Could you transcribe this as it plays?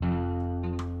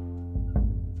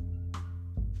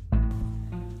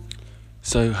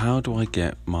So how do I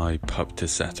get my pup to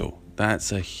settle?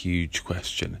 That's a huge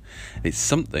question. It's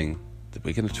something that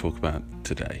we're going to talk about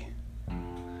today.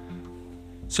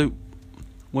 So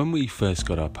when we first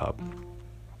got our pup,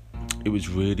 it was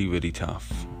really, really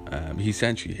tough. He's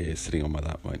actually here sitting on my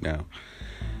lap right now.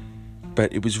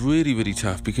 But it was really, really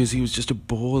tough because he was just a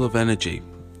ball of energy.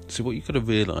 So what you've got to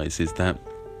realise is that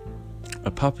a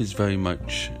pup is very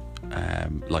much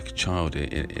like a child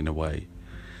in a way.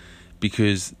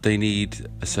 Because they need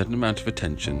a certain amount of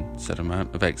attention, a certain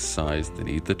amount of exercise. They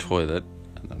need the toilet,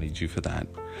 and they'll need you for that.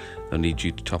 They'll need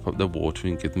you to top up their water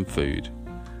and give them food.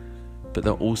 But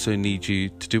they'll also need you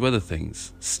to do other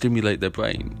things, stimulate their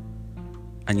brain.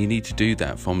 And you need to do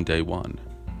that from day one.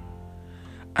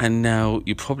 And now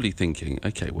you're probably thinking,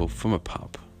 okay, well, from a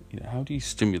pup, how do you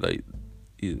stimulate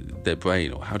their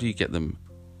brain, or how do you get them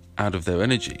out of their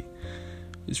energy?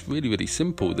 It's really, really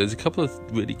simple. There's a couple of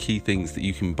really key things that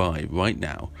you can buy right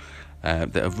now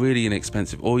that are really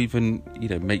inexpensive, or even,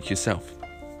 make yourself.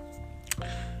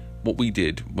 What we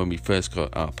did when we first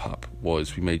got our pup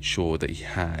was we made sure that he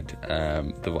had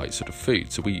the right sort of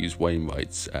food. So we used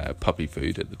Wainwright's puppy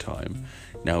food at the time.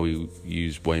 Now we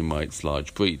use Wainwright's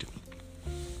large breed.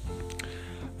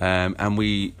 And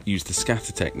we used the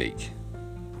scatter technique.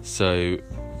 So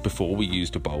before we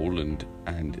used a bowl,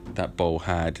 and that bowl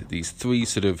had these three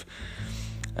sort of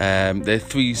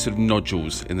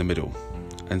nodules in the middle,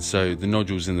 and so the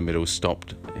nodules in the middle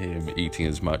stopped him eating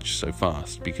as much so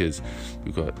fast, because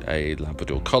we've got a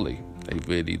Labrador Collie. They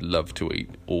really love to eat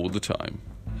all the time,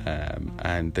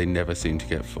 and they never seem to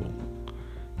get full.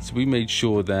 So we made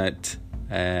sure that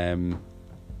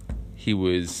he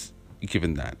was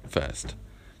given that first.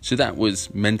 So that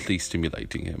was mentally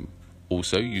stimulating him.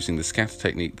 Also, using the scatter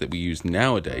technique that we use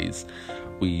nowadays,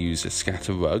 we use a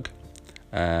scatter rug.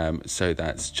 So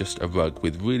that's just a rug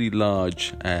with really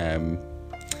large,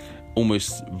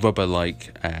 almost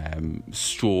rubber-like,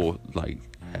 straw-like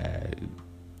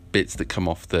bits that come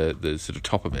off the sort of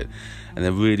top of it. And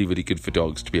they're really, really good for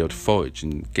dogs to be able to forage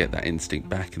and get that instinct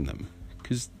back in them.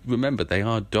 Because remember, they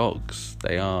are dogs.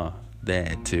 They are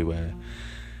there to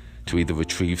either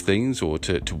retrieve things or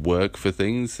to work for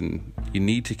things, and you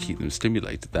need to keep them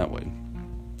stimulated that way.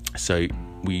 So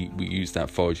we use that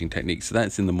foraging technique. So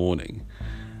that's in the morning.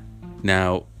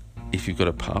 Now, if you've got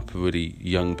a pup, a really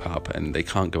young pup, and they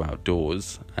can't go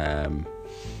outdoors,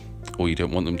 or you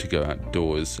don't want them to go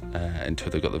outdoors until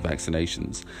they've got the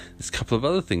vaccinations, there's a couple of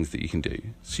other things that you can do.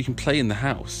 So you can play in the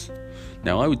house.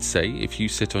 Now, I would say if you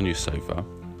sit on your sofa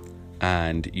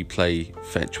and you play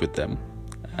fetch with them,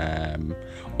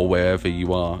 or wherever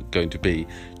you are going to be,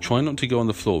 try not to go on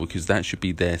the floor, because that should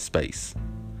be their space.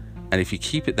 And if you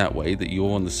keep it that way, that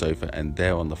you're on the sofa and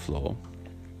they're on the floor,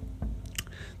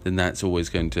 then that's always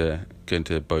going to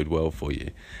bode well for you,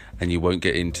 and you won't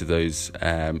get into those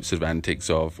sort of antics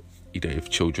of, if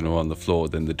children are on the floor,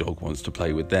 then the dog wants to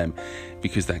play with them,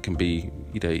 because that can be,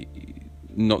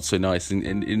 not so nice,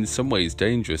 and in some ways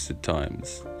dangerous at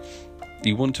times.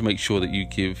 You want to make sure that you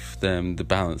give them the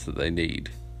balance that they need.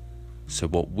 So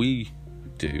what we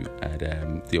do at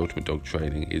the Ultimate Dog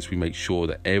Training is we make sure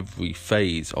that every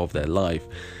phase of their life,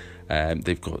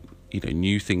 they've got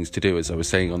new things to do, as I was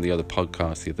saying on the other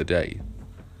podcast the other day.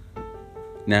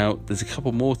 Now, there's a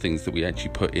couple more things that we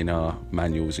actually put in our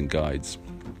manuals and guides.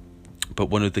 But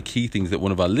one of the key things that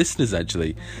one of our listeners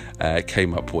actually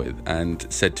came up with and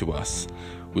said to us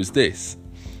was this: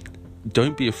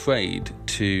 don't be afraid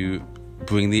to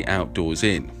bring the outdoors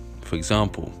in. For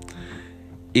example,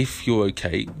 if you're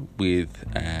okay with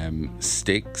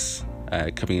sticks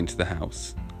coming into the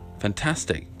house,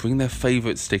 fantastic. Bring their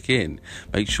favourite stick in.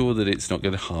 Make sure that it's not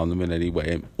going to harm them in any way,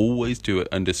 and always do it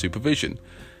under supervision.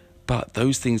 But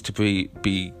those things to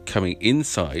be coming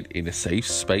inside in a safe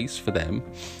space for them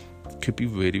could be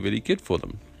really, really good for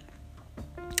them.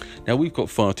 Now, we've got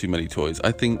far too many toys.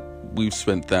 I think we've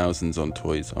spent thousands on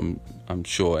toys, I'm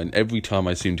sure, and every time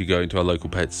I seem to go into our local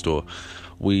pet store,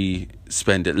 we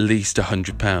spend at least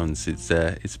 £100. It's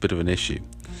a bit of an issue.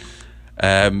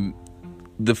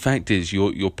 The fact is,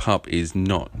 your pup is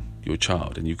not your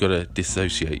child, and you've got to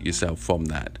dissociate yourself from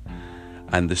that.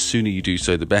 And the sooner you do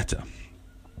so, the better.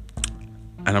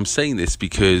 And I'm saying this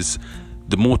because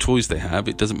the more toys they have,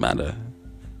 it doesn't matter.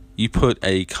 You put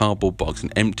a cardboard box,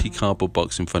 an empty cardboard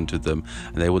box in front of them,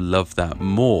 and they will love that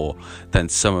more than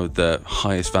some of the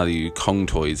highest value Kong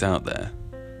toys out there.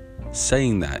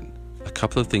 Saying that, a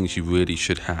couple of things you really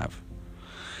should have.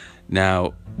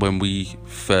 Now, when we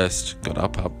first got our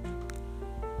pup,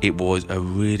 it was a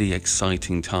really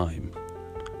exciting time.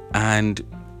 And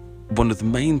one of the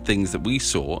main things that we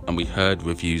saw and we heard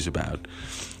reviews about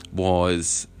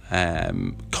was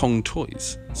Kong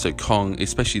toys. So Kong,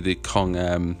 especially the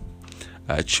Kong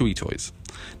Chewy toys.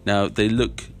 Now they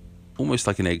look almost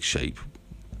like an egg shape,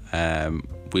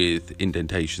 with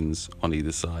indentations on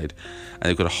either side, and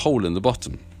they've got a hole in the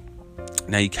bottom.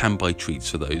 Now you can buy treats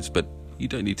for those, but you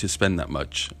don't need to spend that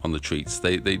much on the treats.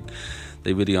 They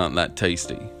really aren't that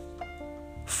tasty.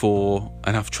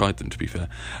 And I've tried them, to be fair.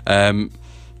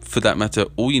 For that matter,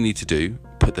 all you need to do,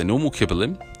 put the normal kibble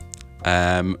in,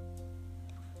 and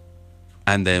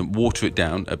then water it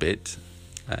down a bit,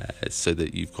 so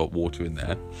that you've got water in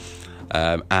there.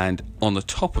 And on the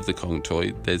top of the Kong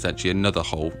toy, there's actually another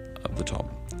hole at the top.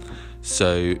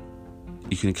 So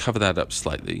you can cover that up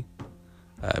slightly,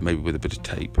 maybe with a bit of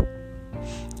tape.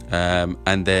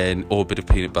 And then, or a bit of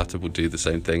peanut butter will do the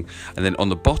same thing. And then on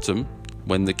the bottom,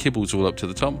 when the kibble's all up to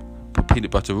the top, put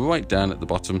peanut butter right down at the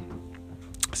bottom,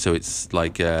 so it's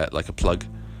like a plug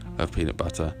of peanut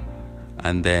butter.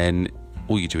 And then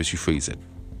all you do is you freeze it.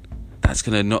 That's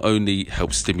going to not only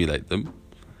help stimulate them,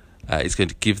 it's going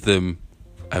to give them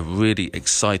a really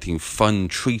exciting, fun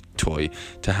treat toy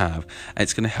to have, and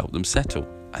it's going to help them settle.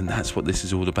 And that's what this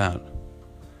is all about.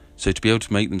 So to be able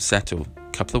to make them settle,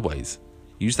 a couple of ways.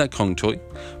 Use that Kong toy,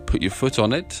 put your foot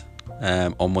on it,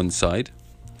 on one side,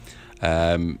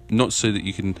 not so that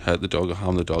you can hurt the dog or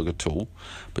harm the dog at all,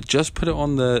 but just put it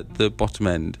on the bottom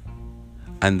end,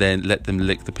 and then let them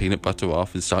lick the peanut butter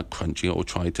off and start crunching it, or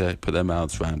try to put their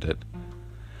mouths around it.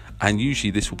 And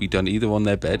usually this will be done either on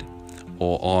their bed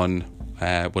or on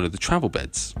one of the travel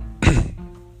beds.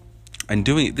 And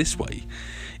doing it this way,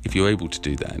 if you're able to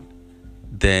do that,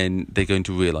 then they're going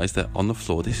to realise that on the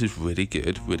floor, this is really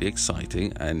good, really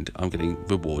exciting, and I'm getting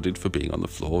rewarded for being on the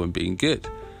floor and being good.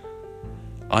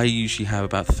 I usually have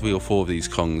about 3 or 4 of these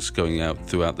Kongs going out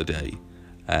throughout the day,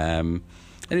 and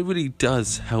it really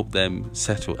does help them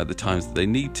settle at the times that they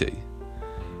need to.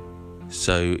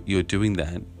 So you're doing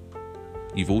that.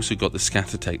 You've also got the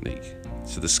scatter technique.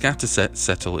 So the scatter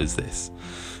settle is this.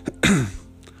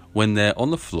 When they're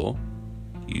on the floor,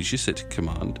 use your sit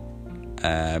command.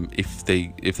 If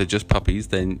they're just puppies,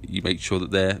 then you make sure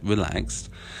that they're relaxed,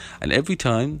 and every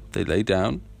time they lay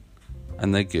down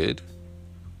and they're good,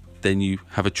 then you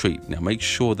have a treat. Now make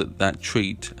sure that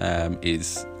treat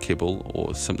is kibble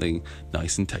or something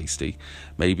nice and tasty.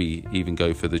 Maybe even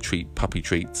go for the puppy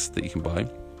treats that you can buy,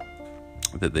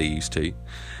 that they're used to.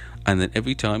 And then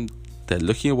every time they're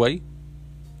looking away,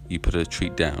 you put a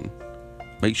treat down.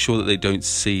 Make sure that they don't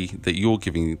see that you're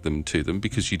giving them to them,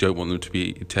 because you don't want them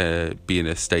to be in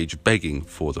a stage of begging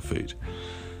for the food.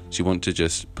 So you want to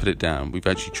just put it down. We've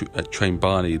actually trained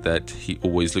Barney that he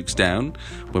always looks down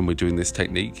when we're doing this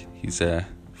technique. He's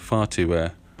far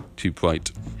too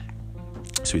bright.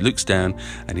 So he looks down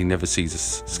and he never sees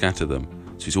us scatter them.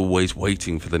 So he's always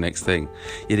waiting for the next thing.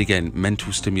 Yet again,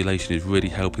 mental stimulation is really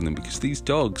helping them, because these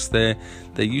dogs, they're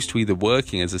used to either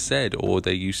working, as I said, or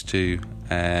they're used to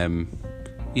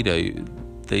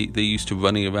they're used to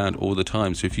running around all the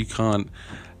time. So if you can't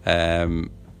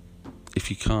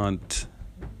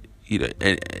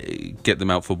get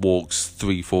them out for walks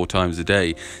 3-4 times a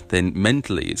day, then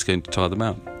mentally it's going to tire them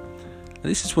out. And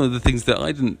this is one of the things that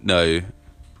I didn't know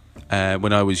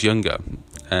when I was younger,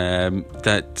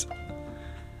 that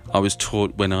I was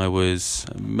taught when I was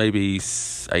maybe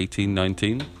 18,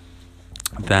 19,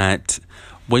 that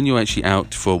when you're actually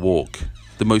out for a walk,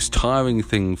 the most tiring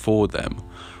thing for them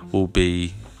will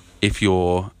be if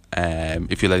you're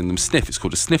letting them sniff. It's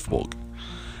called a sniff walk.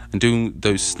 And doing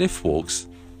those sniff walks,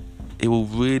 it will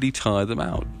really tire them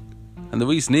out. And the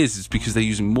reason is because they're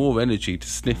using more energy to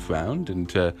sniff around and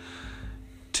to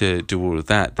do all of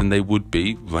that than they would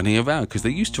be running around, because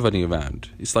they're used to running around.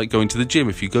 It's like going to the gym.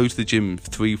 If you go to the gym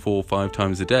 3, 4, 5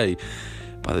 times a day,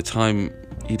 by the time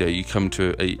you come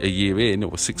to a year in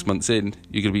or 6 months in,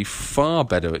 you're going to be far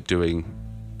better at doing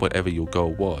whatever your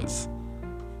goal was.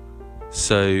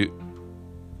 So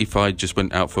if I just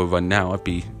went out for a run now, I'd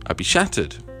be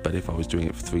shattered. But if I was doing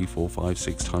it for 3, 4, 5,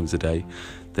 6 times a day,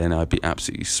 then I'd be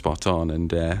absolutely spot on,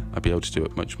 and I'd be able to do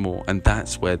it much more. And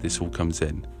that's where this all comes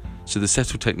in. So the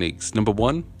settle techniques. Number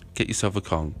 1, get yourself a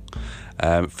Kong.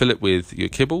 Fill it with your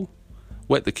kibble,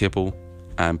 wet the kibble,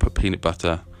 and put peanut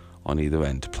butter on either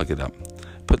end to plug it up.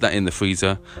 Put that in the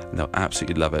freezer, and they'll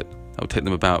absolutely love it. It'll take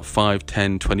them about 5,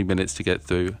 10, 20 minutes to get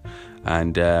through.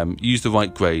 And use the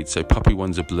right grade. So puppy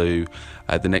ones are blue,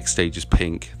 the next stage is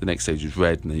pink, the next stage is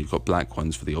red, and then you've got black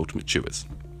ones for the ultimate chewers.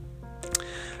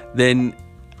 Then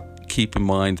keep in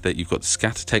mind that you've got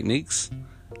scatter techniques,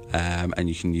 and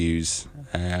you can use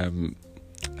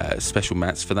special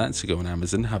mats for that. So go on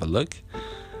Amazon, have a look.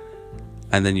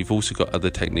 And then you've also got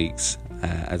other techniques,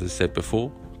 as I said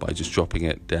before, by just dropping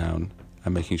it down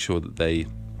and making sure that they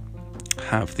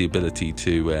have the ability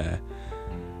to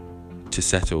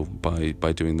settle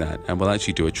by doing that. And we'll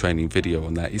actually do a training video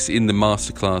on that. It's in the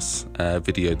masterclass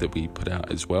video that we put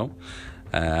out as well,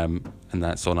 and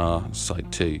that's on our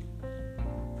site too.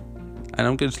 And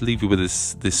I'm going to leave you with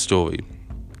this story.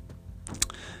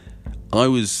 I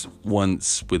was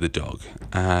once with a dog,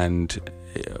 and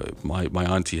my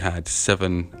auntie had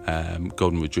 7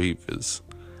 golden retrievers,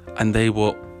 and they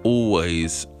were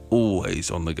always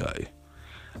on the go.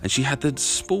 And she had the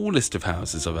smallest of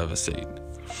houses I've ever seen.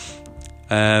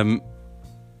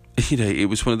 It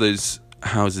was one of those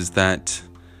houses that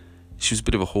she was a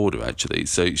bit of a hoarder, actually.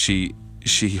 So she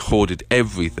hoarded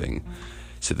everything.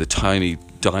 So the tiny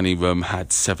dining room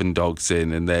had 7 dogs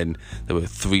in, and then there were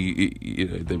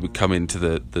 3. They would come into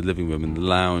the living room and the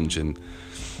lounge, and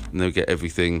they would get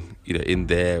everything in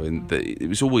there, and it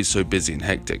was always so busy and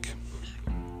hectic.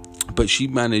 But she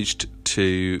managed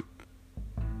to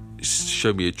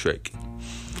show me a trick,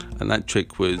 and that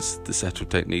trick was the settle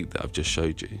technique that I've just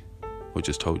showed you, or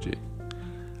just told you.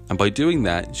 And by doing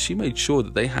that, she made sure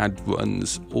that they had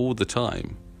runs all the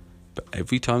time, but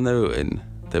every time they were in,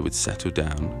 they would settle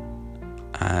down,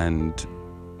 and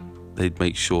they'd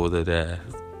make sure that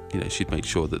she'd make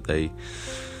sure that they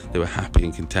were happy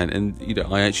and content. And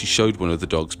I actually showed one of the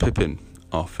dogs, Pippin,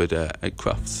 off at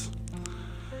Crufts.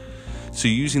 So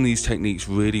using these techniques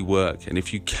really work, and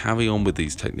if you carry on with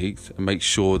these techniques and make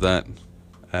sure that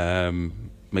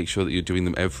you're doing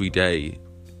them every day,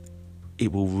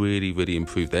 it will really, really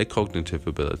improve their cognitive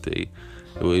ability.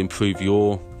 It will improve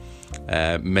your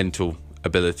mental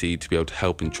ability to be able to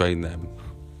help and train them,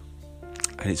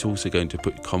 and it's also going to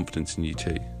put confidence in you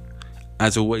too.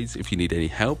 As always, if you need any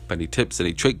help, any tips,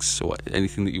 any tricks, or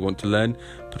anything that you want to learn,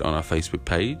 put it on our Facebook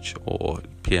page or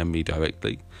PM me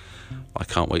directly. I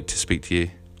can't wait to speak to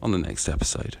you on the next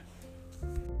episode.